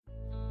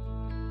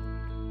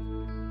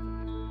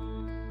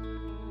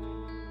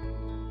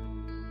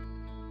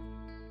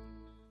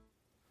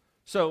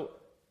So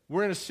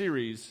we're in a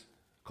series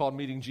called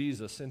Meeting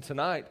Jesus, and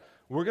tonight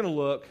we're going to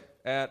look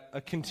at a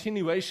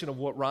continuation of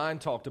what Ryan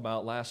talked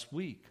about last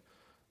week.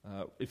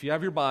 If you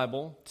have your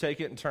Bible,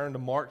 take it and turn to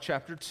Mark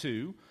chapter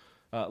 2.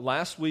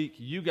 Last week,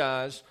 you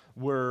guys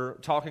were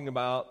talking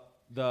about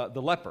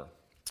the leper,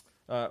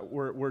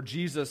 where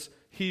Jesus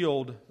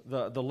healed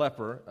the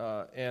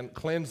leper and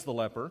cleansed the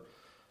leper.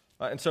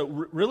 And so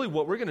really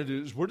what we're going to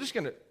do is we're just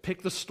going to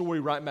pick the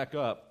story right back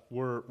up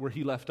where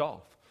he left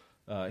off.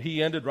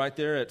 He ended right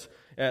there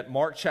at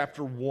Mark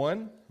chapter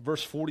 1,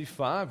 verse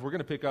 45. We're going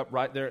to pick up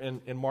right there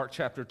in Mark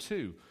chapter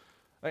 2.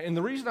 And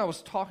the reason I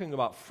was talking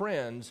about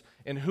friends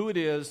and who it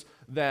is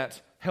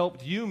that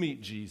helped you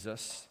meet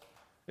Jesus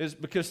is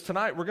because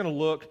tonight we're going to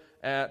look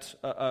at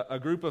a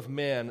group of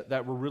men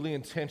that were really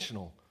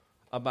intentional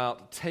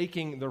about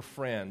taking their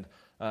friend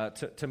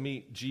to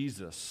meet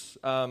Jesus.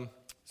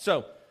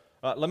 So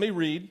let me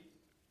read.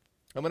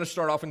 I'm going to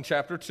start off in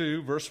chapter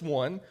 2, verse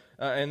 1,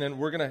 and then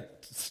we're going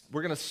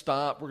to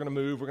stop, we're going to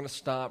move, we're going to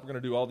stop, we're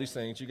going to do all these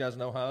things. You guys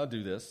know how I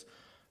do this,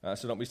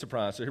 so don't be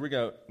surprised. So here we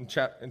go. In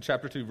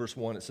chapter 2, verse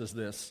 1, it says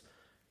this,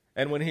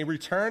 "And when he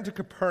returned to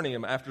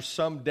Capernaum after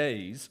some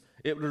days,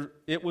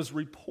 it was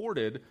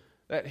reported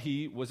that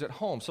he was at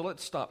home." So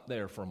let's stop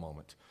there for a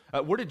moment.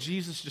 Where did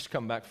Jesus just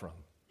come back from?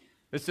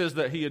 It says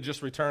that he had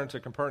just returned to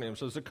Capernaum.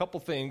 So there's a couple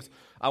things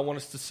I want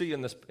us to see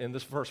in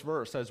this first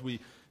verse as we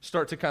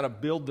start to kind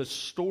of build this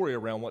story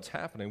around what's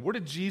happening. Where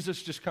did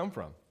Jesus just come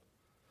from?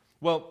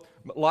 Well,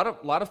 a lot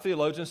of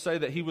theologians say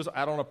that he was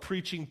out on a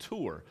preaching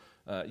tour.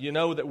 You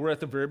know that we're at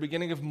the very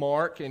beginning of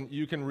Mark, and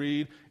you can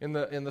read in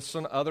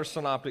the other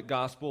synoptic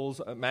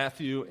gospels,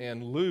 Matthew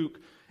and Luke,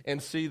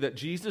 and see that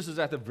Jesus is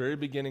at the very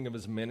beginning of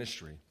his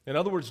ministry. In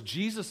other words,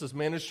 Jesus'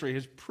 ministry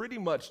has pretty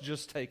much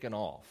just taken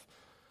off.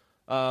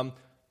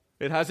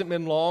 It hasn't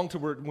been long to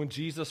when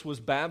Jesus was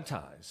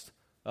baptized.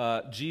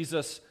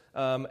 Jesus,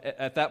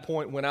 at that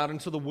point, went out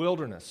into the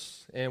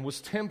wilderness and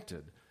was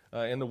tempted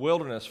in the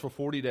wilderness for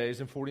 40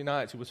 days and 40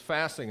 nights. He was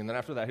fasting, and then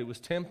after that, he was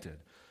tempted.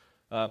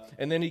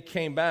 And then he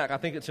came back. I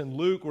think it's in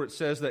Luke where it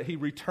says that he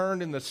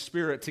returned in the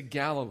Spirit to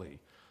Galilee.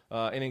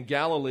 And in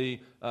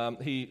Galilee,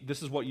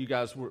 this is what you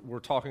guys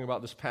were talking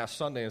about this past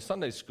Sunday in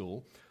Sunday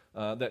school,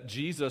 that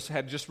Jesus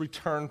had just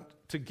returned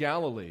to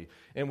Galilee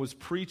and was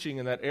preaching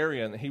in that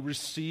area, and he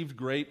received a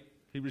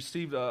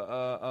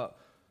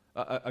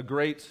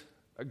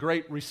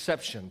great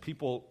reception.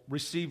 People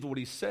received what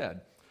he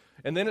said.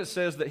 And then it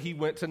says that he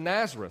went to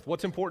Nazareth.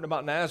 What's important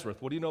about Nazareth?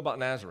 What do you know about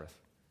Nazareth?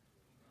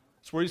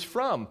 It's where he's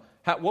from.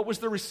 What was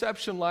the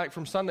reception like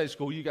from Sunday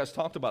school? You guys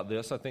talked about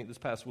this, I think, this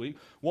past week.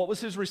 What was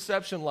his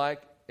reception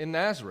like in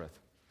Nazareth?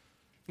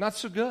 Not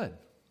so good.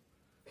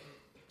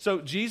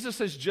 So Jesus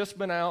has just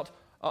been out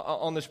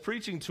on this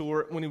preaching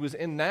tour. When he was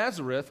in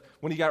Nazareth,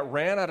 when he got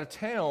ran out of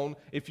town,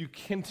 if you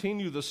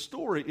continue the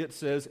story, it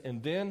says,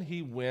 and then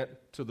he went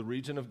to the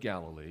region of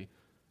Galilee,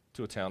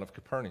 to a town of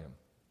Capernaum.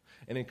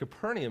 And in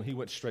Capernaum, he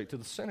went straight to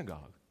the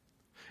synagogue.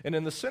 And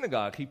in the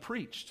synagogue, he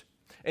preached.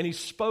 And he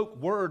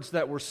spoke words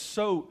that were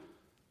so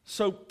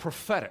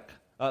prophetic.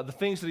 The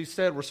things that he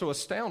said were so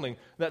astounding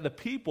that the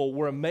people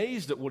were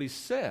amazed at what he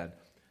said.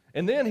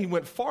 And then he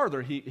went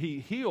farther.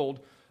 He healed,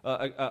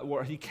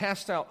 where he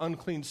cast out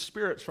unclean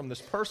spirits from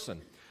this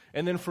person.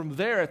 And then from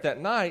there, at that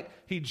night,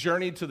 he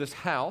journeyed to this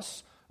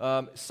house,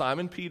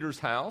 Simon Peter's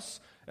house,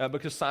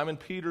 because Simon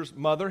Peter's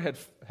mother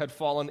had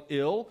fallen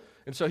ill.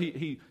 And so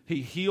he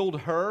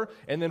healed her.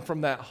 And then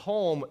from that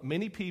home,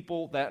 many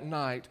people that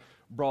night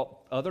brought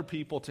other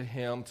people to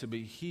him to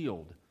be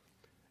healed.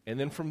 And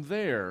then from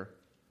there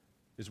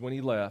is when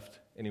he left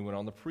and he went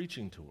on the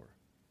preaching tour.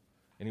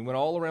 And he went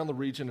all around the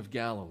region of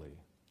Galilee.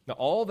 Now,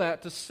 all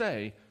that to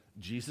say,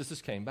 Jesus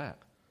has came back.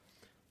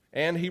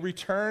 And he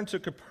returned to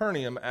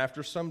Capernaum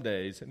after some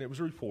days, and it was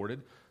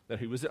reported that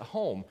he was at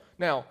home.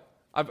 Now,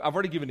 I've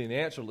already given you an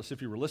answer,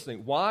 if you were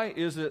listening. Why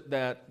is it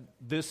that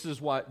this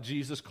is what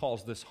Jesus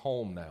calls this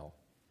home now?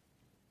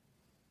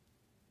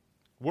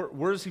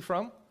 Where is he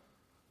from?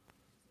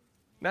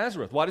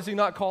 Nazareth. Why does he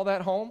not call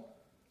that home?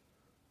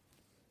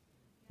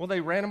 Well,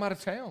 they ran him out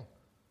of town.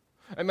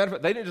 As a matter of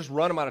fact, they didn't just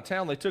run him out of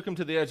town. They took him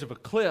to the edge of a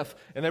cliff,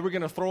 and they were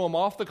going to throw him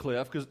off the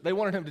cliff because they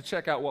wanted him to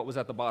check out what was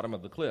at the bottom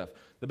of the cliff.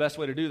 The best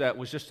way to do that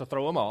was just to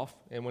throw him off,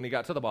 and when he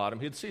got to the bottom,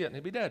 he'd see it, and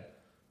he'd be dead.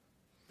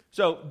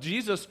 So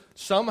Jesus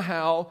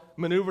somehow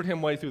maneuvered his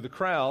way through the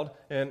crowd,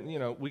 and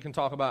we can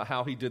talk about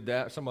how he did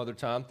that some other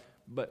time.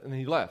 And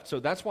he left. So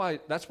that's why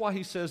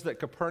he says that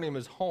Capernaum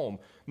is home.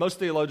 Most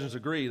theologians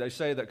agree. They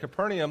say that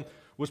Capernaum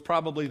was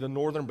probably the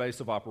northern base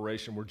of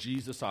operation where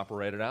Jesus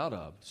operated out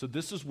of. So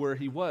this is where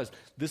he was.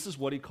 This is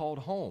what he called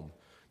home.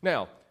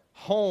 Now,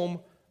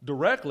 home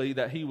directly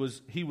that he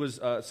was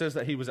says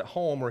that he was at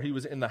home or he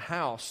was in the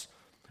house.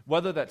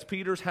 Whether that's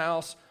Peter's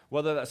house,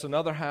 whether that's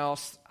another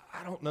house,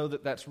 I don't know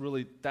that that's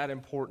really that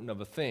important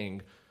of a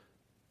thing.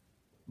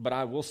 But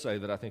I will say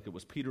that I think it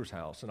was Peter's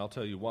house, and I'll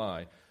tell you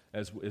why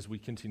as we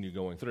continue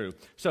going through.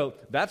 So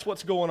that's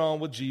what's going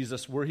on with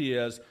Jesus, where he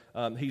is.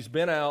 He's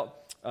been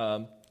out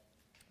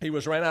He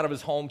was ran out of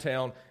his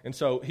hometown, and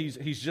so he's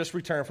just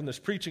returned from this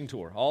preaching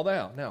tour. All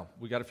that. Now,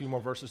 we got a few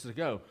more verses to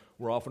go.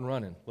 We're off and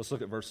running. Let's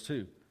look at verse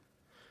 2.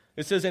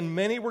 It says, "And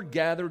many were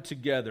gathered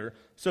together,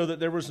 so that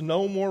there was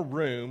no more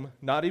room,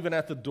 not even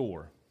at the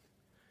door.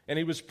 And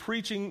he was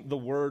preaching the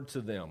word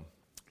to them."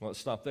 Well, let's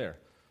stop there.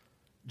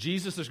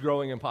 Jesus is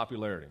growing in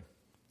popularity,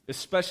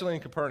 especially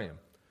in Capernaum.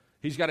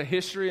 He's got a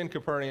history in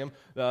Capernaum.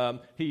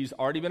 He's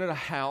already been at a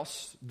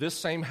house, this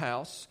same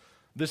house.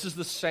 This is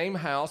the same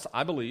house,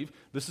 I believe.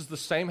 This is the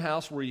same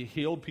house where he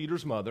healed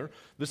Peter's mother.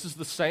 This is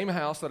the same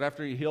house that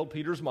after he healed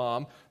Peter's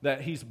mom,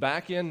 that he's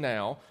back in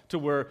now to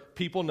where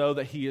people know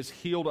that he has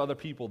healed other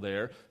people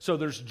there. So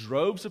there's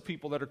droves of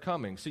people that are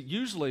coming. See,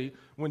 usually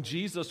when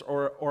Jesus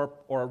or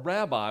a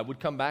rabbi would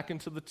come back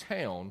into the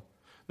town,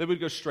 they would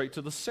go straight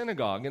to the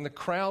synagogue, and the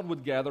crowd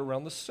would gather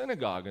around the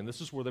synagogue, and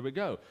this is where they would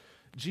go.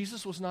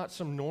 Jesus was not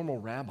some normal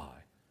rabbi.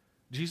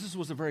 Jesus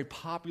was a very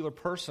popular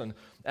person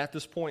at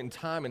this point in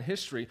time in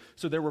history,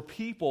 so there were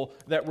people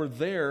that were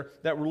there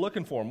that were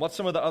looking for him. What's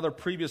some of the other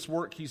previous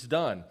work he's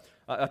done?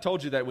 I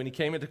told you that when he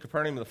came into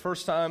Capernaum the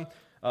first time,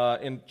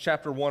 in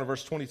chapter 1,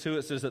 verse 22,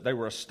 it says that they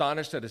were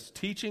astonished at his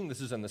teaching.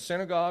 This is in the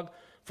synagogue.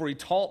 "For he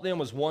taught them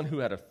as one who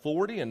had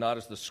authority and not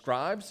as the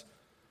scribes."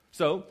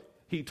 So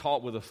he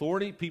taught with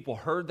authority. People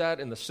heard that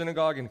in the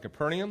synagogue in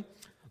Capernaum.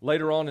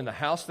 Later on in the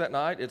house that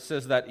night, it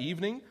says that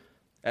evening,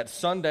 at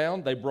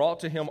sundown, they brought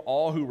to him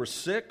all who were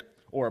sick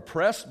or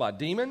oppressed by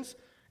demons,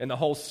 and the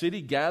whole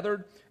city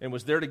gathered and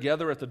was there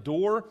together at the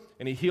door,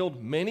 and he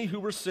healed many who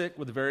were sick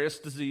with various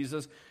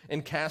diseases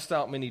and cast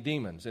out many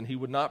demons, and he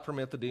would not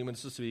permit the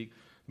demons to speak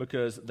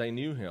because they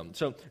knew him.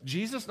 So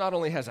Jesus not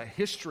only has a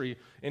history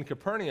in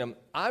Capernaum,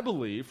 I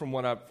believe, from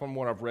what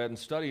I've read and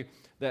studied,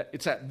 that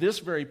it's at this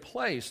very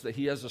place that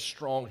he has a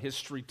strong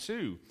history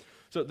too.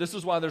 So this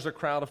is why there's a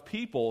crowd of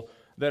people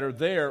that are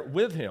there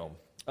with him.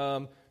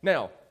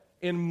 Now,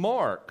 in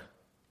Mark,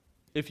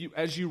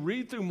 as you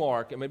read through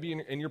Mark, and maybe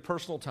in your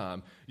personal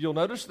time, you'll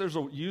notice there's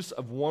a use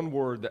of one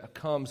word that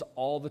comes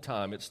all the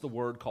time. It's the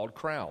word called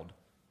crowd.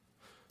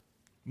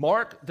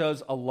 Mark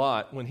does a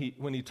lot when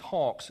he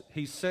talks.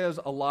 He says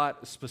a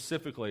lot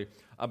specifically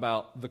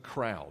about the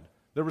crowd.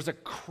 There was a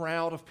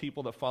crowd of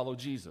people that followed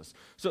Jesus.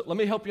 So let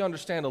me help you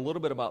understand a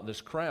little bit about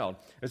this crowd.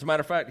 As a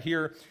matter of fact,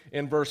 here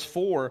in verse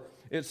 4,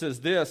 it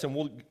says this, and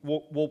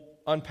we'll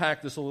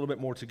unpack this a little bit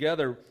more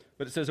together.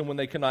 But it says, "And when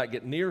they could not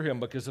get near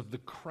him because of the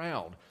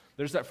crowd."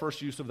 There's that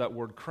first use of that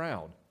word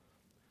crowd.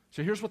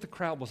 So here's what the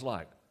crowd was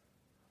like.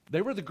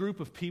 They were the group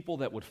of people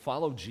that would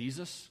follow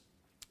Jesus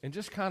and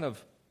just kind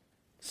of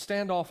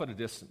stand off at a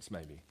distance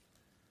maybe.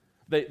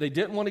 They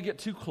didn't want to get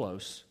too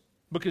close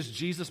because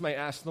Jesus may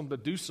ask them to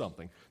do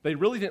something. They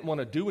really didn't want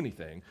to do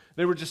anything.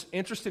 They were just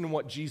interested in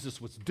what Jesus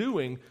was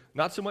doing,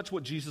 not so much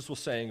what Jesus was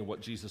saying and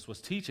what Jesus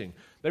was teaching.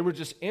 They were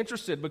just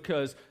interested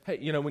because, hey,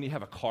 when you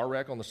have a car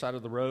wreck on the side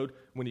of the road,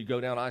 when you go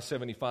down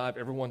I-75,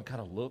 everyone kind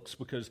of looks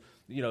because,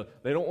 they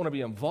don't want to be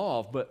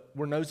involved, but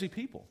we're nosy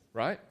people,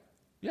 right?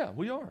 Yeah,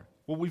 we are.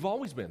 Well, we've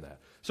always been that.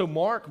 So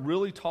Mark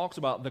really talks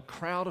about the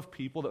crowd of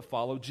people that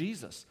follow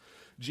Jesus.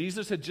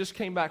 Jesus had just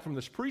came back from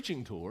this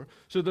preaching tour,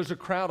 so there's a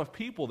crowd of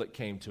people that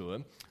came to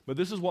him. But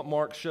this is what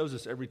Mark shows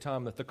us every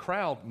time, that the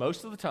crowd,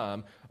 most of the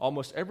time,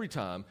 almost every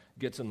time,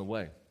 gets in the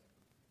way.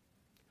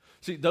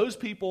 See, those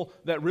people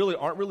that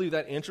aren't really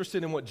that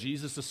interested in what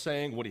Jesus is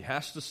saying, what he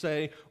has to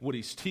say, what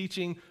he's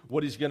teaching,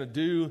 what he's going to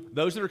do,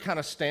 those that are kind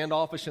of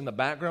standoffish in the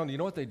background, you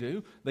know what they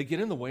do? They get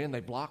in the way and they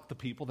block the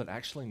people that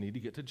actually need to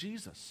get to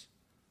Jesus.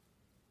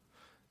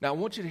 Now, I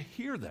want you to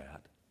hear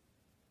that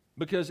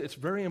because it's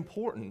very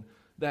important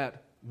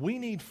that we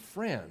need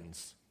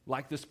friends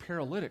like this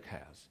paralytic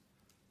has.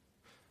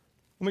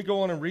 Let me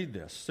go on and read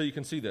this so you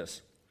can see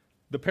this.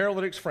 The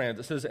paralytic's friends,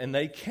 it says, "And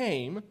they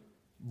came,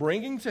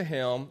 bringing to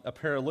him a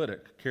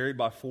paralytic carried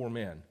by 4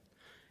 men.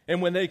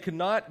 And when they could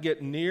not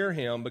get near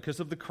him because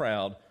of the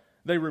crowd,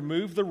 they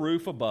removed the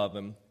roof above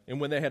him,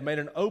 and when they had made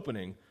an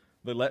opening,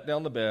 they let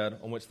down the bed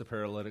on which the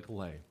paralytic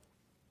lay."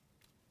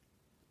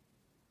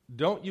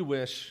 Don't you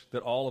wish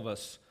that all of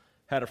us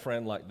had a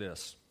friend like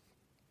this?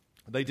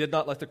 They did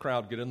not let the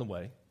crowd get in the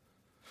way.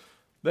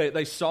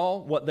 They saw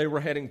what they were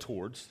heading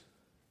towards,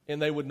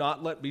 and they would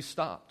not let be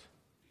stopped.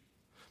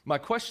 My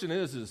question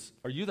is,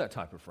 are you that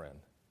type of friend?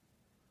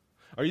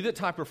 Are you that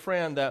type of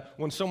friend that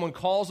when someone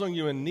calls on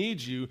you and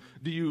needs you,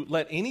 do you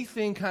let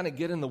anything kind of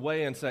get in the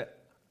way and say,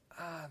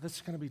 this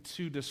is going to be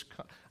too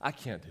I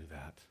can't do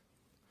that.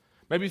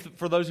 Maybe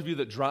for those of you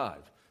that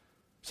drive,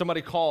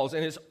 somebody calls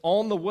and it's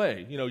on the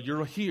way.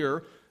 You're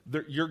here,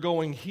 you're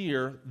going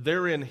here,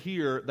 they're in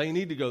here, they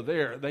need to go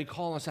there. They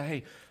call and say,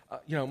 hey,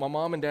 my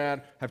mom and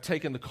dad have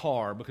taken the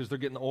car because they're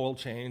getting the oil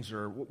changed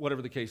or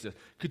whatever the case is.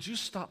 Could you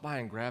stop by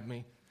and grab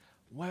me?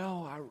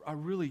 Well, I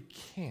really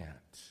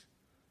can't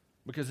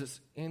because it's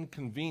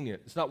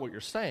inconvenient. It's not what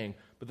you're saying,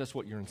 but that's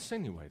what you're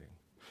insinuating.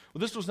 Well,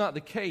 this was not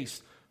the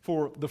case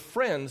for the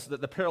friends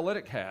that the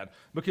paralytic had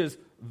because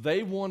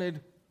they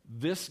wanted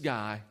this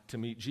guy to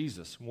meet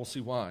Jesus. We'll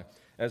see why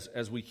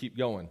as we keep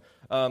going.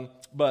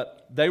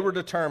 But they were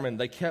determined.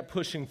 They kept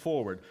pushing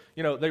forward.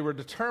 They were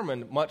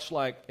determined, much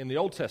like in the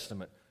Old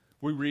Testament.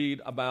 we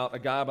read about a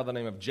guy by the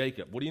name of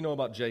Jacob. What do you know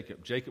about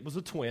Jacob? Jacob was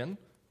a twin.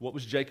 What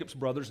was Jacob's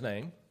brother's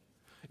name?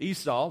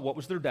 Esau. What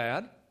was their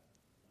dad?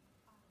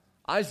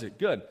 Isaac.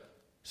 Good.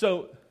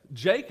 So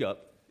Jacob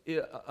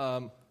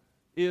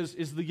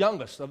is the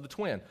youngest of the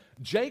twin.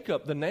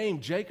 Jacob, the name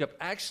Jacob,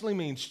 actually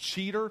means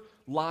cheater,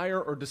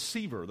 liar, or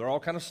deceiver. They're all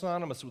kind of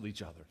synonymous with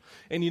each other.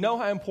 And you know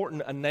how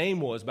important a name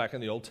was back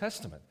in the Old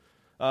Testament.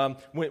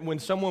 When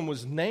someone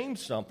was named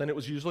something, it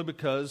was usually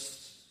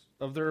because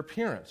of their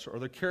appearance or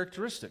their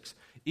characteristics.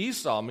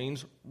 Esau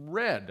means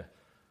red,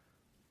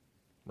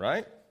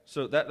 right?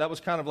 So that was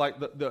kind of like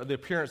the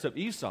appearance of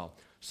Esau.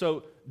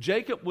 So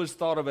Jacob was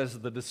thought of as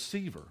the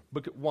deceiver.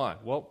 Why?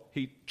 Well,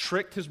 he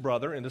tricked his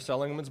brother into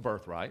selling him his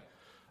birthright.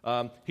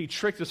 He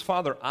tricked his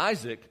father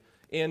Isaac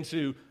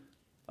into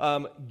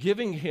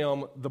giving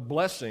him the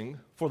blessing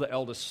for the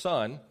eldest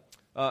son.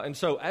 And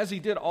so as he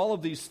did all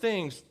of these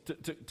things,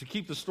 to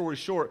keep the story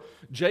short,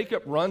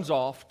 Jacob runs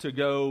off to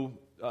go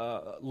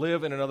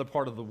live in another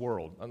part of the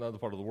world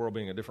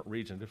being a different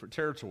region, a different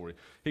territory.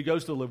 He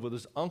goes to live with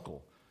his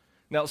uncle.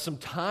 Now, some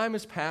time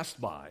has passed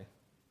by.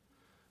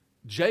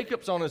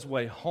 Jacob's on his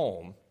way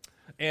home,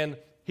 and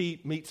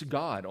he meets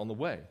God on the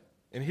way.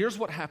 And here's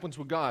what happens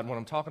with God when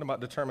I'm talking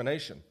about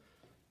determination.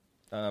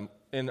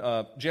 In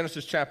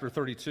Genesis chapter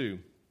 32,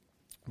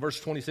 verse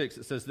 26,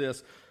 it says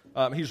this.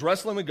 He's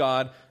wrestling with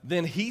God.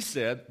 Then he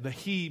said, the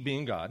he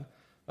being God,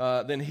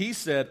 then he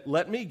said,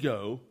 "Let me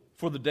go,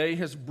 for the day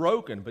has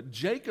broken." But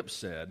Jacob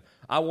said,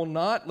 "I will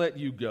not let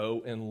you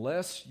go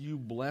unless you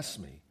bless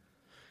me."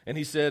 And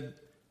he said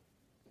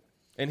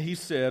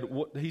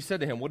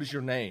to him, "What is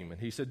your name?" And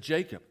he said,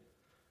 "Jacob."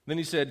 Then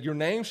he said, "Your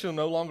name shall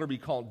no longer be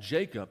called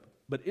Jacob,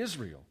 but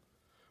Israel.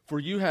 For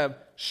you have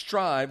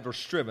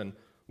striven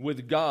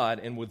with God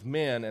and with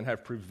men and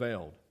have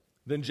prevailed."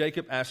 Then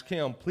Jacob asked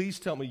him, "Please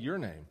tell me your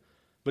name."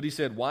 But he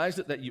said, "Why is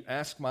it that you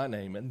ask my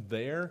name?" And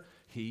there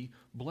he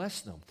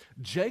blessed them.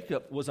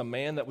 Jacob was a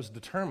man that was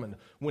determined.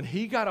 When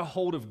he got a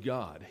hold of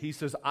God, he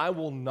says, "I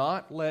will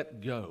not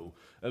let go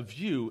of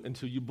you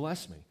until you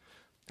bless me."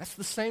 That's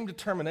the same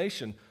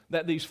determination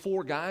that these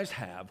four guys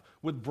have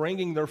with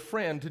bringing their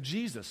friend to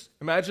Jesus.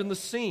 Imagine the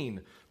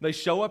scene. They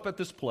show up at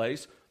this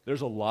place.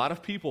 There's a lot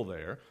of people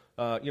there.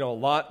 A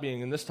lot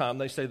being in this time,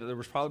 they say that there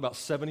was probably about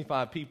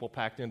 75 people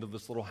packed into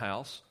this little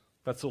house.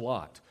 That's a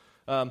lot.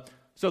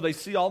 So they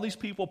see all these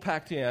people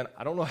packed in.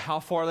 I don't know how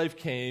far they've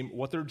came,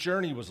 what their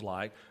journey was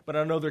like, but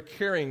I know they're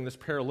carrying this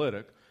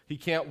paralytic. He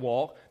can't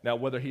walk. Now,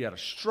 whether he had a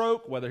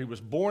stroke, whether he was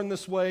born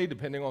this way,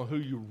 depending on who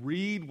you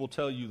read will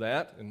tell you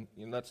that, and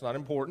that's not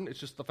important. It's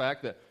just the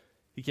fact that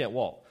he can't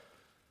walk.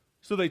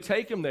 So they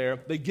take him there.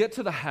 They get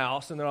to the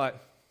house, and they're like,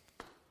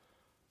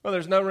 "Well,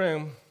 there's no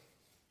room.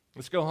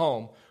 Let's go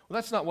home." Well,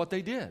 that's not what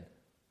they did.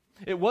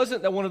 It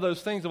wasn't that one of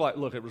those things of like,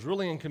 "Look, it was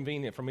really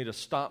inconvenient for me to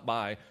stop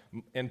by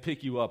and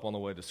pick you up on the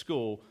way to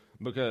school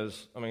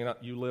because,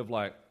 you live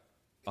like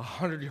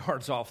 100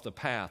 yards off the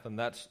path, and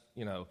that's,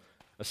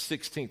 a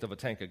 16th of a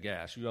tank of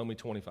gas. You owe me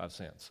 25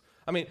 cents.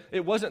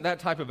 It wasn't that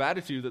type of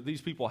attitude that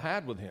these people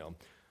had with him.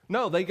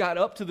 No, they got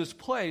up to this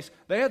place.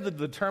 They had the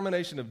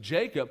determination of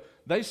Jacob.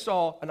 They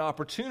saw an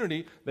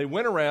opportunity. They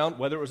went around,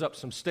 whether it was up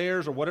some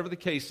stairs or whatever the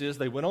case is.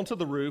 They went onto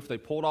the roof. They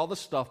pulled all the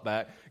stuff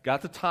back,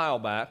 got the tile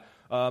back,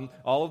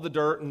 all of the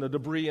dirt and the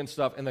debris and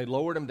stuff, and they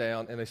lowered him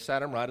down, and they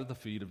sat him right at the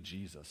feet of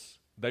Jesus.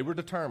 They were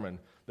determined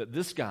that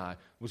this guy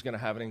was going to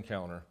have an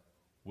encounter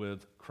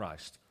with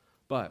Christ.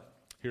 But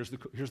here's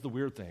the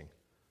weird thing.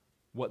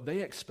 What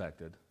they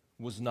expected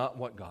was not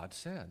what God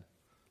said.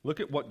 Look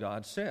at what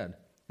God said.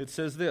 It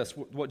says this,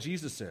 what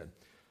Jesus said.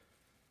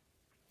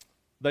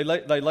 They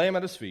lay him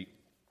at his feet,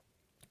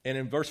 and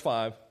in verse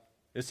 5,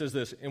 it says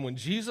this, "And when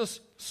Jesus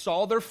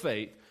saw their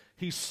faith,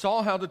 he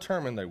saw how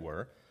determined they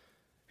were.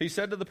 He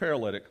said to the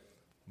paralytic,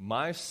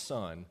 'My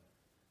son,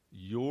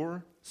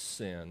 your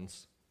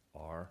sins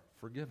are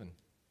forgiven.'"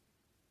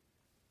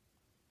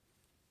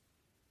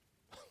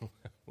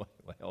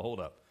 Wait, hold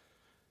up.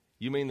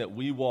 You mean that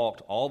we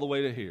walked all the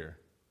way to here,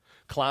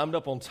 climbed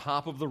up on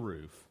top of the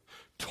roof,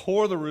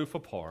 tore the roof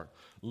apart,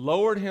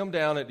 lowered him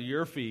down at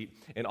your feet,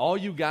 and all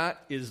you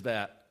got is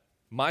that,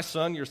 "My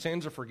son, your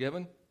sins are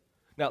forgiven"?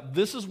 Now,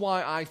 this is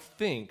why I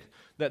think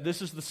that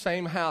this is the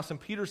same house in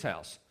Peter's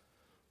house.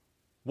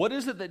 What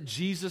is it that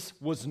Jesus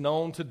was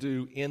known to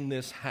do in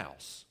this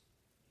house?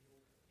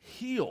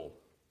 Heal.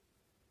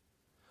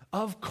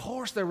 Of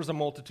course there was a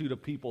multitude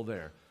of people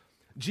there.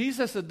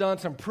 Jesus had done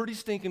some pretty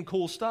stinking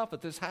cool stuff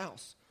at this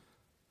house.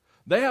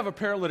 They have a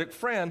paralytic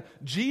friend.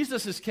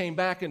 Jesus has came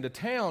back into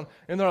town,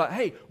 and they're like,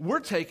 "Hey, we're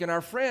taking our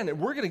friend, and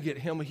we're going to get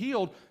him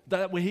healed.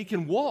 That way he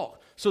can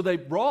walk." So they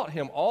brought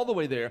him all the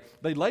way there.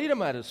 They laid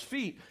him at his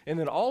feet, and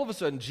then all of a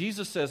sudden,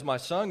 Jesus says, "My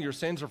son, your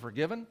sins are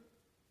forgiven."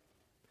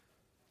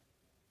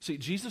 See,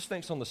 Jesus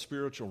thinks on the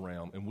spiritual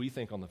realm, and we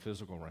think on the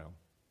physical realm.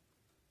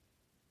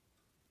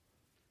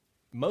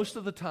 Most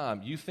of the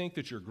time, you think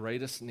that your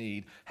greatest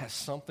need has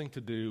something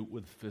to do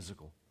with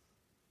physical.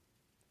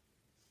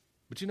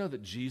 But you know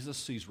that Jesus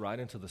sees right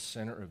into the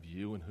center of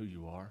you and who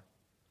you are?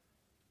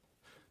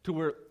 to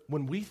where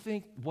when we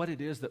think what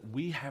it is that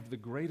we have the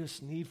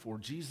greatest need for,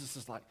 Jesus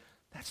is like,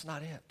 that's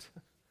not it.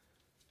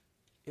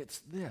 It's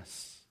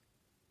this.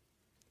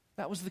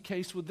 That was the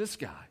case with this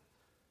guy.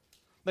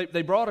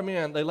 They brought him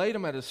in, they laid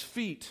him at his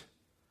feet,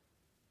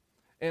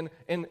 and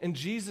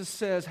Jesus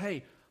says,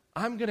 hey,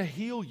 I'm going to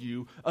heal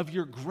you of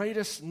your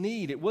greatest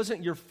need. It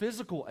wasn't your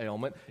physical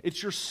ailment,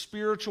 it's your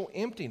spiritual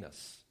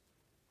emptiness.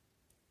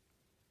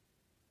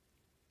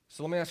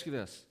 So let me ask you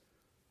this.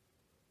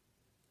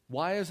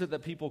 Why is it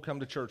that people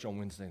come to church on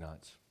Wednesday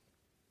nights?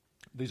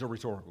 These are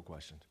rhetorical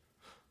questions.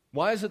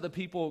 Why is it that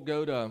people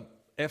go to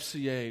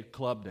FCA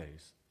club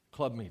days,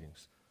 club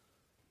meetings,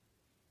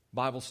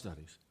 Bible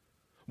studies?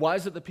 Why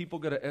is it that people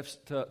go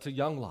to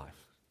Young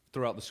Life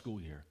throughout the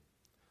school year?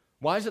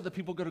 Why is it that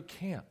people go to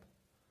camp?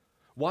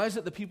 Why is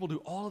it that people do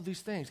all of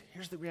these things?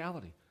 Here's the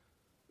reality.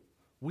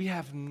 We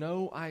have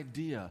no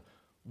idea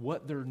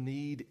what their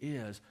need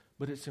is,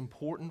 but it's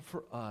important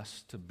for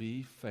us to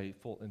be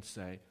faithful and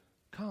say,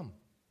 come.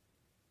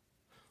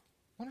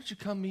 Why don't you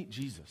come meet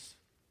Jesus?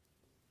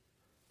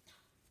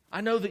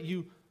 I know that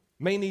you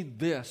may need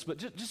this, but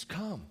just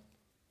come.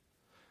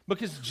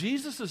 Because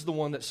Jesus is the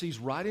one that sees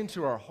right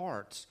into our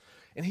hearts,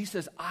 and he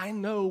says, I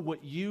know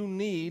what you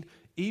need,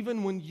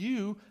 even when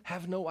you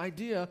have no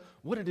idea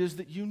what it is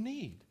that you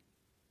need.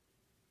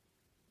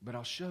 But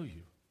I'll show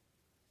you.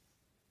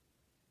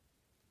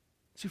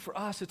 See, for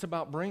us, it's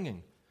about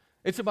bringing.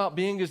 It's about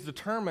being as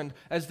determined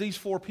as these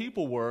four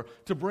people were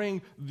to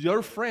bring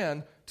your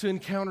friend to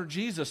encounter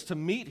Jesus, to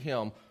meet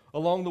him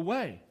along the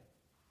way.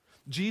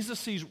 Jesus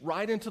sees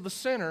right into the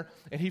center,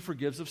 and he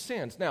forgives of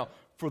sins. Now,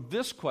 for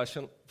this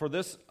question,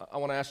 I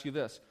want to ask you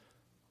this.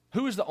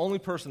 Who is the only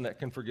person that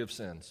can forgive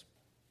sins?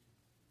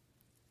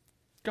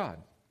 God,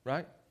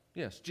 right?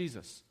 Yes,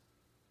 Jesus.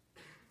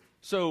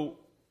 So,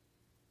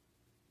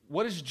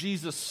 what is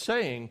Jesus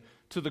saying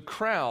to the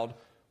crowd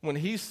when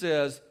he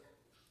says,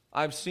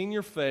 I've seen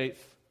your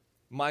faith,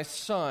 my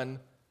son,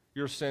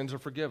 your sins are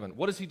forgiven?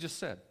 What has he just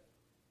said?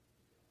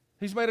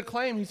 He's made a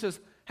claim. He says,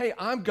 hey,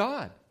 I'm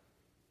God.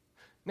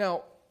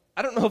 Now,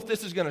 I don't know if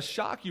this is going to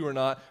shock you or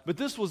not, but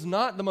this was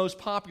not the most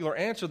popular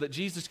answer that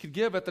Jesus could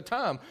give at the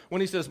time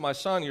when he says, my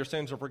son, your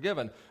sins are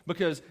forgiven,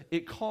 because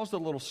it caused a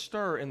little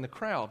stir in the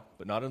crowd,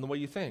 but not in the way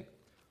you think.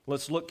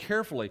 Let's look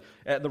carefully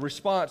at the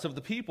response of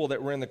the people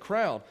that were in the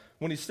crowd.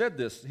 When he said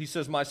this, he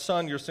says, my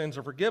son, your sins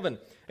are forgiven.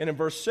 And in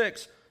verse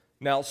 6,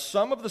 now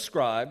some of the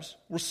scribes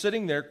were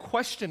sitting there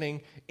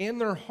questioning in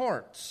their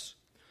hearts,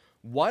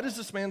 why does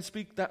this man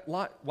speak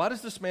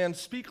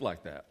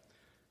like that?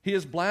 He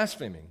is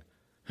blaspheming.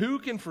 Who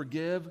can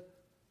forgive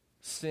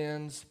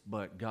sins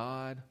but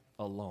God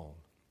alone?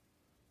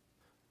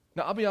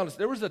 Now, I'll be honest,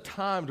 there was a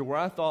time to where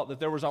I thought that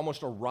there was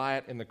almost a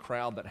riot in the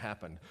crowd that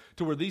happened,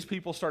 to where these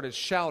people started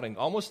shouting,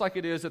 almost like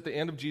it is at the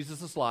end of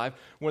Jesus' life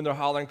when they're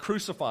hollering,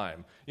 crucify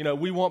him. You know,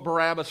 we want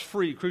Barabbas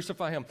free,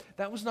 crucify him.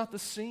 That was not the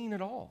scene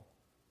at all.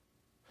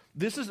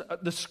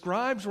 The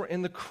scribes were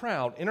in the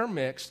crowd,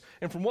 intermixed,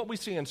 and from what we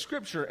see in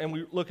Scripture, and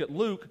we look at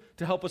Luke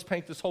to help us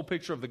paint this whole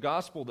picture of the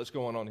gospel that's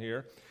going on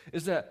here,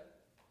 is that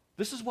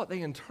this is what they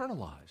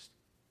internalized.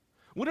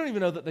 We don't even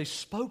know that they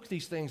spoke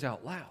these things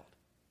out loud.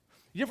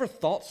 You ever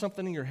thought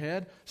something in your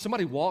head?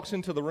 Somebody walks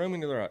into the room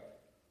and you're like,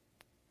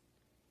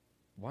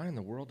 why in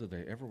the world did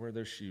they ever wear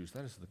their shoes?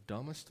 That is the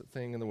dumbest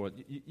thing in the world.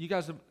 You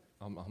guys have,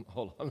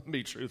 hold on, let me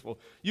be truthful.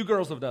 You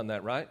girls have done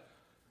that, right?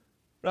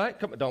 Right?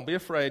 Come on, don't be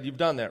afraid. You've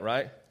done that,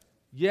 right?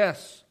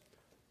 Yes.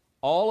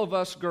 All of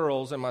us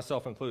girls, and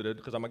myself included,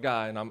 because I'm a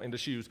guy and I'm into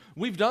shoes,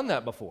 we've done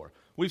that before.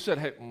 We've said,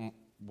 hey,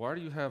 why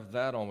do you have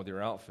that on with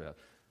your outfit?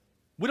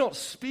 We don't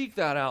speak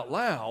that out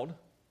loud.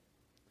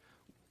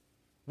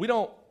 We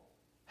don't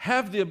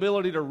have the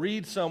ability to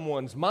read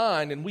someone's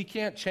mind, and we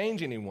can't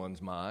change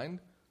anyone's mind.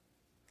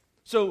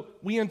 So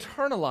we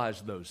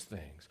internalize those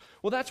things.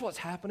 Well, that's what's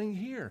happening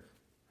here.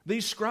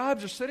 These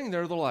scribes are sitting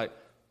there, they're like,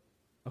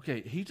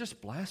 okay, he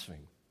just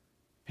blasphemed.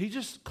 He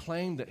just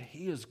claimed that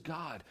he is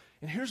God.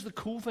 And here's the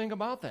cool thing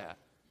about that.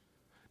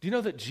 Do you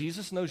know that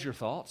Jesus knows your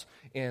thoughts?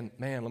 And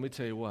man, let me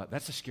tell you what,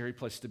 that's a scary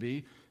place to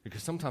be,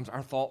 because sometimes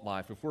our thought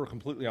life, if we're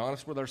completely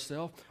honest with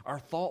ourselves, our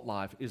thought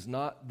life is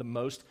not the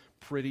most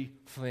pretty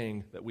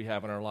thing that we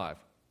have in our life.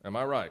 Am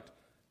I right?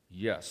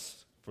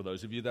 Yes. For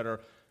those of you that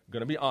are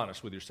going to be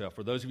honest with yourself,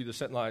 for those of you that are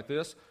sitting like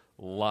this,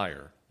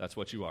 liar. That's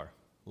what you are.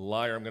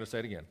 Liar, I'm going to say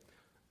it again.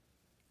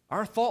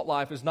 Our thought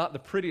life is not the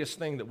prettiest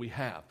thing that we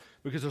have,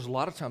 because there's a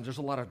lot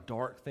of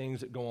dark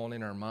things that go on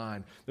in our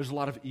mind. There's a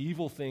lot of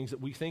evil things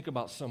that we think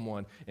about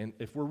someone, and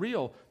if we're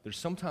real, there's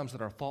sometimes that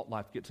our thought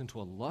life gets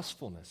into a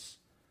lustfulness.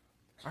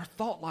 Our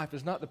thought life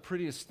is not the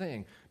prettiest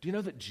thing. Do you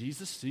know that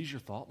Jesus sees your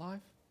thought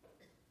life?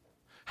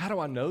 How do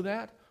I know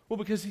that? Well,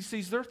 because he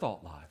sees their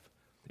thought life.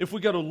 If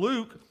we go to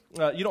Luke,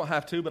 you don't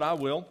have to, but I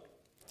will.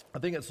 I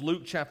think it's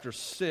Luke chapter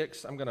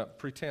 6. I'm going to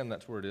pretend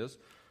that's where it is.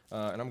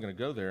 And I'm going to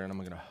go there, and I'm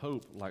going to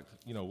hope, like,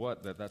 you know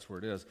what, that's where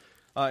it is.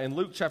 In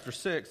Luke chapter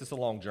 6, it's a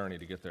long journey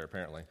to get there,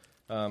 apparently.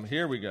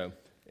 Here we go.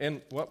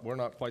 We're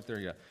not quite there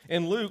yet.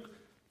 In Luke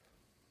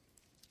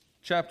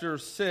chapter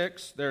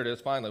 6, there it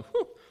is, finally.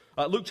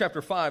 Luke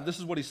chapter 5, this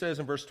is what he says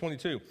in verse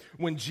 22.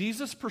 When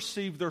Jesus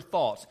perceived their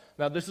thoughts,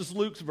 now this is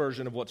Luke's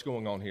version of what's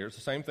going on here. It's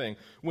the same thing.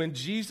 When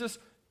Jesus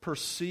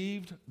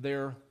perceived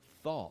their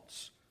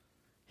thoughts,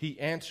 he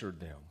answered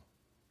them,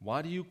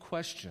 "Why do you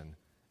question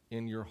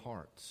in your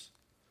hearts?"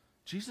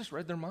 Jesus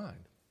read their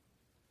mind.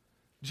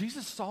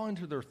 Jesus saw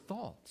into their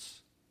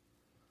thoughts.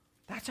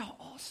 That's how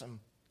awesome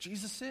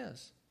Jesus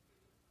is.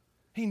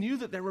 He knew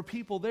that there were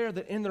people there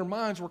that in their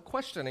minds were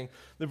questioning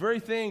the very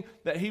thing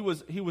that he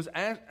was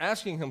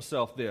asking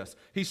himself this.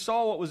 He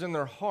saw what was in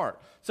their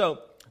heart.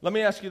 So let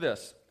me ask you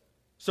this.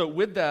 So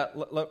with that,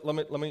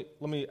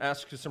 let me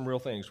ask you some real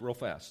things real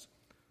fast.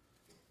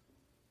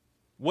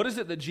 What is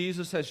it that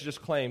Jesus has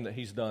just claimed that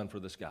he's done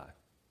for this guy?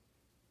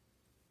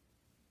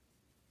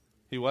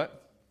 He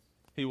what?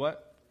 He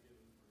what?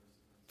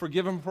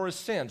 Forgive him for his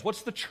sins.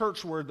 What's the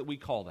church word that we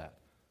call that?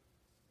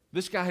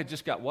 This guy had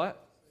just got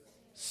what?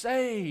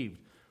 Saved.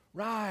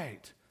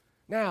 Right.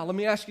 Now, let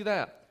me ask you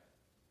that.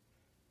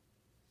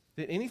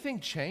 Did anything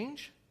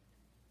change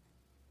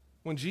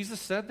when Jesus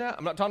said that?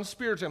 I'm not talking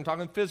spiritually, I'm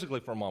talking physically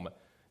for a moment.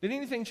 Did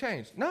anything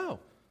change? No.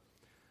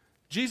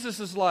 Jesus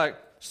is like,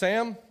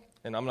 Sam,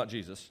 and I'm not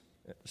Jesus.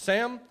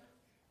 Sam,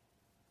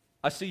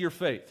 I see your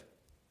faith.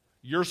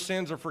 Your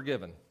sins are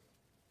forgiven.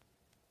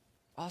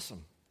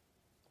 Awesome.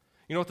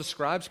 You know what the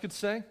scribes could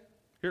say?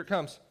 Here it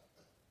comes.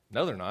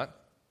 No, they're not.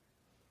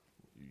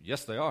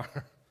 Yes, they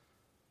are.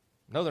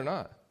 No, they're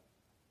not.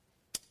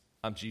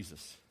 I'm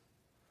Jesus.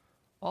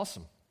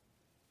 Awesome.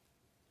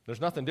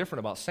 There's nothing different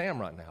about Sam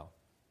right now.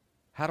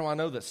 How do I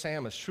know that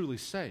Sam is truly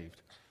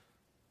saved?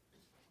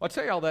 Well, I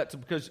tell you all that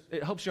because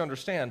it helps you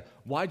understand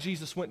why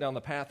Jesus went down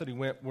the path that he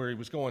went where he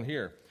was going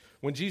here.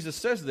 When Jesus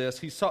says this,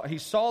 he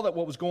saw that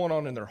what was going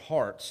on in their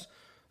hearts.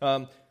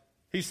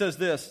 He says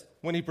this,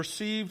 when he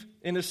perceived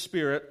in his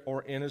spirit,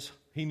 or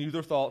he knew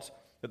their thoughts,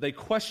 that they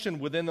questioned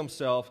within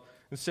themselves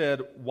and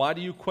said, "Why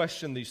do you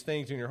question these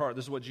things in your heart?"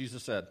 This is what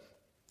Jesus said.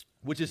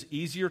 Which is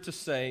easier to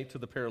say to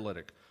the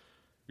paralytic,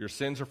 "Your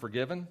sins are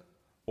forgiven,"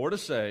 or to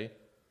say,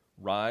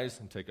 "Rise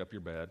and take up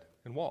your bed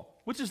and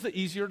walk"? Which is the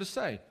easier to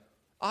say?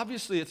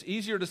 Obviously, it's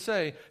easier to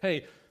say,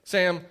 "Hey,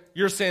 Sam,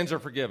 your sins are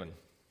forgiven."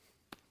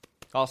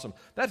 Awesome.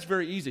 That's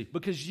very easy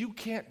because you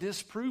can't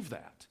disprove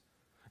that.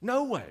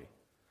 No way.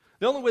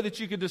 The only way that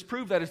you could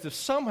disprove that is if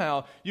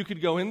somehow you could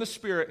go in the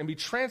Spirit and be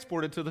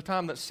transported to the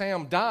time that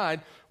Sam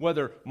died,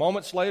 whether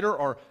moments later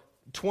or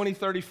 20,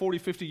 30, 40,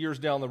 50 years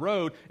down the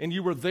road, and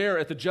you were there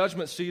at the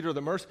judgment seat or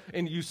the mercy,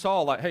 and you saw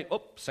like, hey,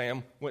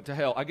 Sam went to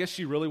hell. I guess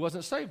she really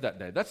wasn't saved that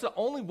day. That's the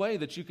only way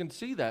that you can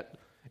see that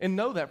and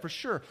know that for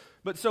sure.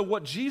 But so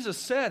what Jesus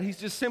said, he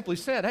just simply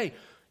said, hey,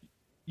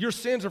 your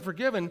sins are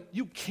forgiven.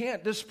 You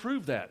can't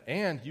disprove that,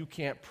 and you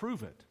can't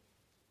prove it.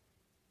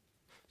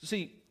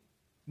 See,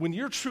 when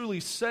you're truly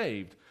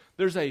saved,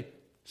 there's a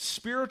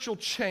spiritual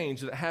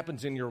change that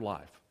happens in your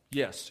life.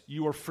 Yes,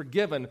 you are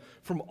forgiven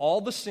from all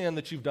the sin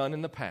that you've done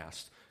in the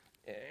past.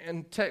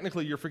 And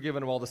technically, you're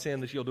forgiven of all the sin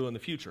that you'll do in the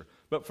future.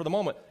 But for the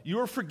moment, you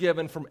are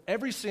forgiven from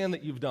every sin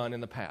that you've done in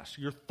the past.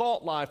 Your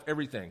thought life,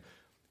 everything.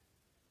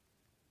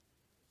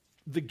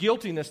 The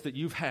guiltiness that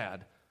you've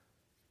had,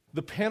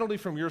 the penalty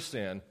from your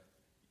sin,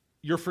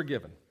 you're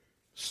forgiven.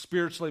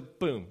 Spiritually,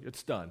 boom,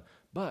 it's done.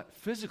 But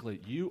physically,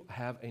 you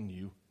have a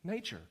new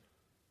nature.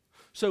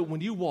 So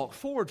when you walk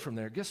forward from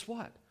there, guess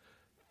what?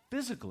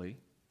 Physically,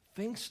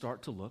 things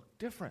start to look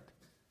different.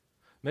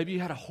 Maybe you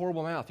had a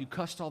horrible mouth. You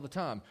cussed all the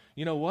time.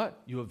 You know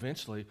what? You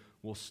eventually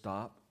will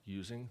stop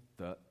using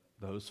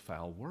those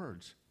foul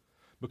words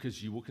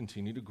because you will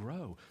continue to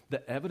grow.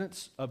 The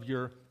evidence of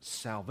your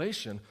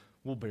salvation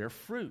will bear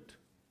fruit.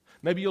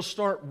 Maybe you'll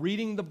start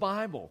reading the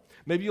Bible.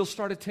 Maybe you'll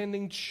start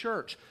attending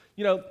church.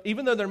 You know,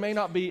 even though there may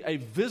not be a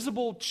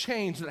visible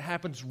change that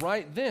happens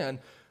right then,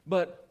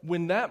 but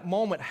when that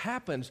moment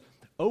happens,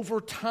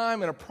 over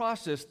time in a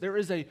process, there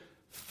is a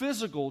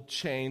physical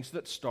change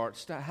that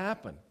starts to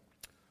happen.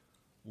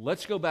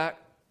 Let's go back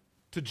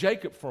to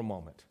Jacob for a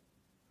moment.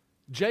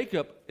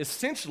 Jacob,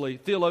 essentially,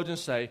 theologians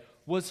say,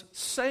 was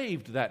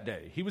saved that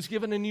day. He was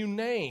given a new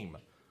name.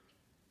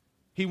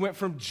 He went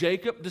from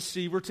Jacob,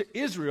 deceiver, to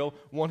Israel,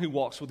 one who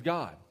walks with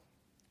God.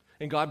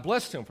 And God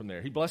blessed him from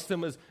there. He blessed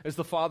him as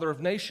the father of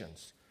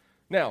nations.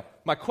 Now,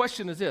 my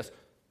question is this.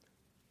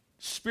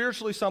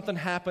 Spiritually, something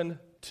happened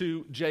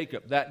to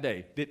Jacob that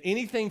day. Did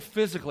anything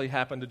physically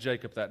happen to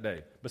Jacob that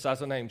day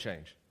besides a name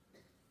change?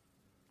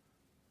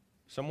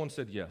 Someone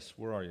said yes.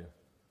 Where are you?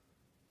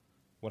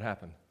 What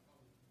happened?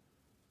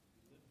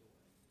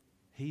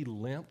 He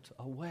limped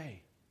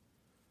away.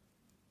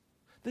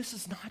 This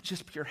is not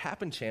just pure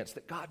happen chance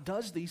that God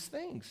does these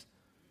things.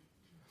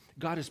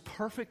 God is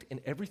perfect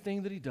in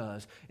everything that he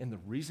does and the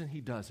reason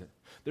he does it.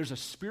 There's a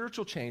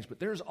spiritual change, but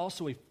there's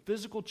also a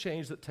physical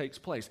change that takes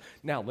place.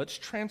 Now, let's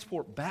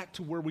transport back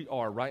to where we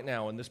are right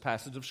now in this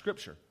passage of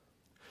Scripture.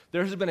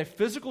 There has been a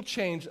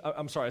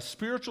a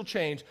spiritual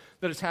change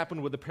that has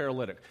happened with the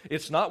paralytic.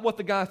 It's not what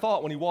the guy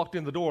thought when he walked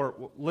in the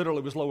door,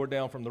 literally was lowered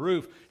down from the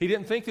roof. He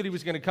didn't think that he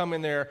was going to come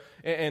in there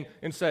and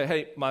say,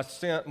 hey, my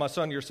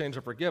son, your sins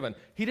are forgiven.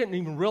 He didn't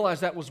even realize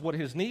that was what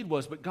his need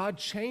was, but God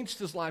changed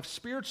his life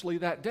spiritually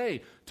that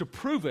day. To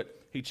prove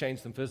it, he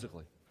changed them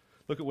physically.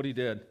 Look at what he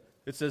did.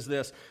 It says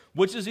this,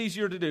 which is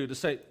easier to do, to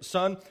say,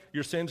 son,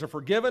 your sins are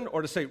forgiven,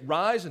 or to say,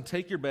 rise and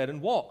take your bed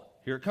and walk?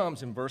 Here it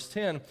comes in verse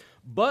 10.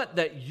 But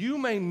that you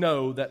may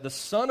know that the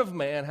Son of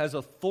Man has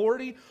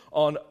authority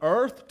on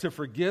earth to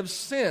forgive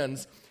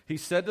sins, he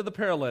said to the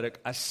paralytic,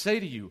 I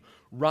say to you,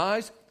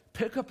 rise,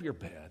 pick up your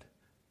bed,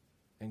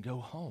 and go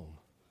home.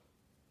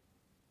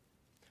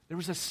 There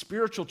was a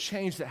spiritual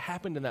change that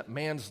happened in that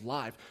man's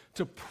life.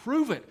 To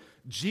prove it,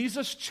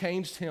 Jesus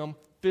changed him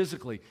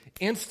physically,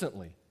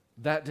 instantly,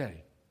 that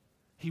day.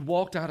 He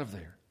walked out of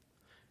there.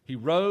 He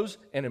rose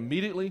and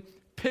immediately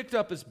picked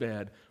up his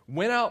bed,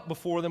 went out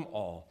before them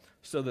all,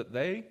 so that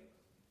they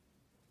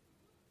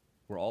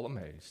were all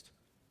amazed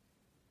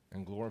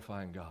and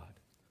glorifying God,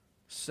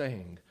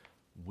 saying,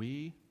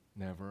 we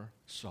never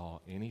saw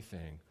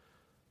anything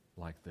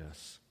like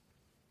this.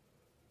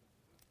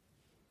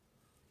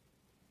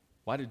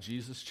 Why did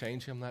Jesus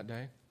change him that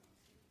day?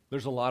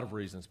 There's a lot of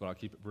reasons, but I'll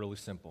keep it really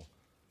simple.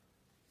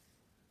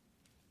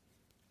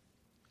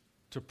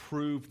 To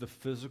prove the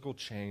physical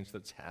change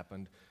that's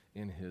happened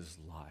in his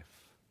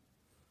life.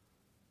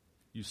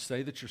 You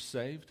say that you're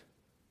saved?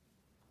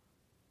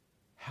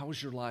 How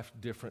is your life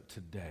different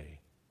today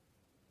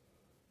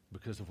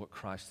because of what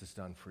Christ has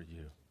done for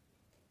you?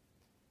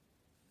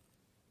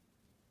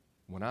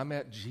 When I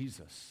met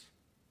Jesus,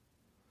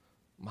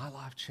 my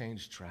life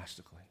changed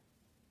drastically.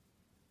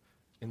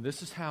 And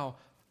this is how,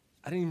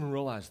 I didn't even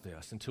realize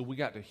this until we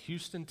got to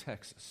Houston,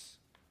 Texas.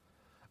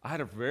 I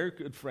had a very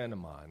good friend of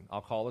mine.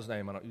 I'll call his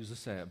name. I don't usually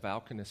say it.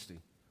 Val Canisti.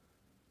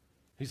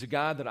 He's a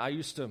guy that I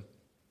used to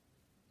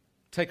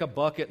take a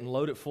bucket and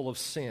load it full of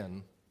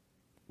sin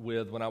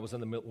with when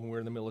we were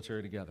in the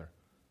military together.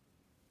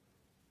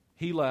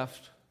 He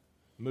left,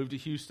 moved to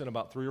Houston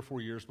about 3 or 4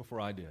 years before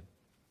I did.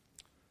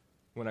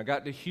 When I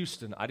got to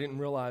Houston, I didn't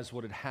realize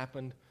what had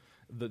happened,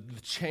 the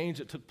change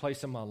that took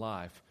place in my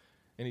life.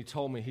 And he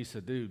told me, he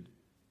said, dude,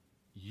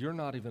 you're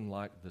not even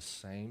like the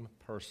same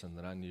person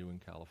that I knew in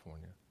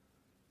California.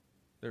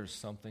 There's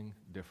something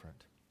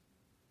different.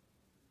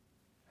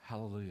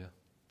 Hallelujah.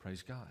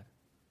 Praise God.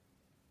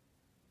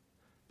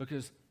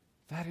 Because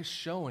that is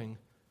showing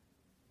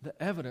the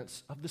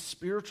evidence of the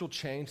spiritual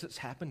change that's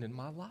happened in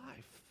my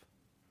life.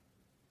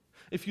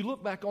 If you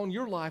look back on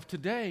your life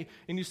today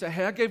and you say,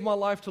 hey, I gave my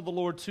life to the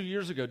Lord 2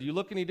 years ago. Do you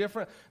look any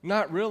different?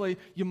 Not really.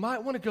 You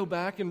might want to go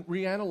back and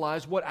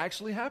reanalyze what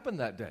actually happened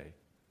that day.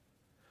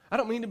 I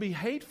don't mean to be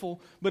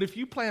hateful, but if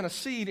you plant a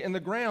seed in the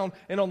ground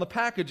and on the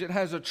package it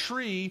has a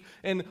tree,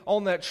 and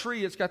on that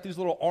tree it's got these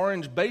little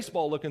orange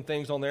baseball-looking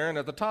things on there, and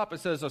at the top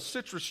it says a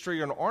citrus tree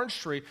or an orange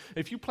tree,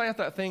 if you plant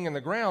that thing in the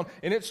ground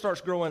and it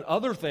starts growing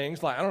other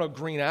things like, I don't know,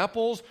 green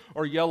apples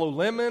or yellow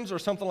lemons or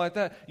something like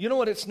that, you know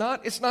what it's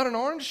not? It's not an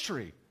orange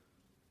tree.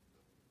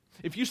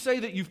 If you say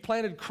that you've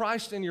planted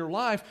Christ in your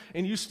life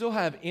and you still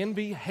have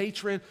envy,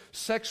 hatred,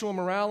 sexual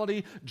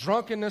immorality,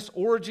 drunkenness,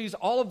 orgies,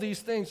 all of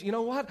these things, you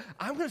know what?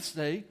 I'm going to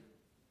say,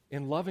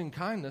 in loving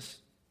kindness,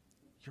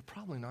 you're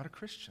probably not a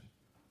Christian.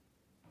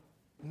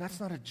 And that's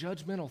not a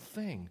judgmental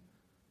thing.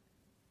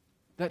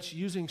 That's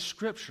using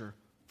Scripture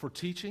for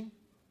teaching,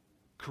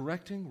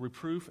 correcting,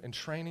 reproof, and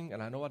training.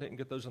 And I know I didn't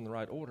get those in the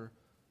right order,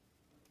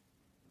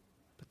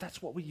 but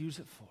that's what we use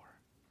it for.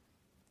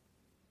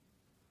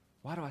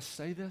 Why do I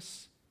say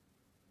this?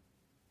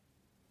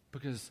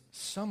 Because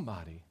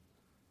somebody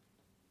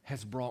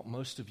has brought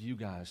most of you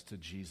guys to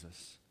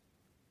Jesus,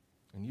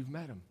 and you've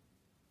met him,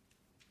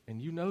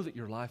 and you know that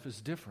your life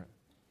is different.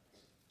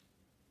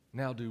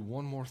 Now do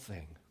one more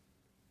thing.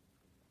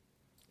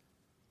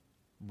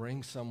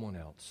 Bring someone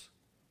else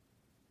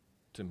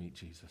to meet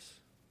Jesus.